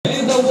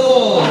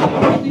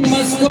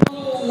must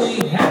go,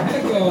 we have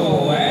to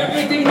go.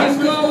 Everything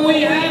must go,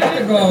 we have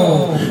to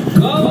go.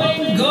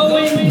 Going,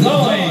 going,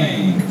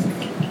 going.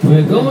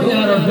 We're going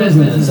out of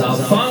business. Our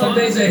final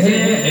days are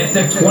here.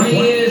 After 20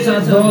 years, our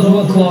doors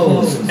will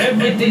close.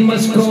 Everything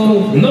must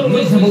go. No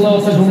reasonable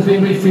offers will be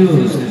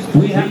refused.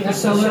 We have to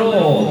sell it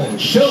all.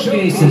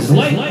 Showcases,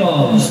 light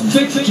bulbs,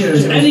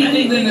 fixtures,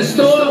 anything in the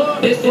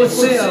store is for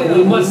sale.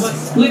 We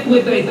must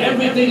liquidate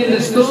everything in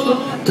the store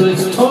to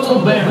its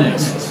total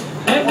bareness.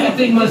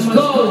 Everything must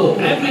go,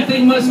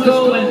 everything must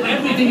go, and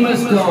everything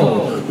must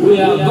go. We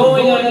are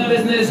going out of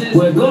business,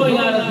 we're going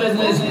out of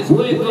business,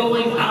 we're going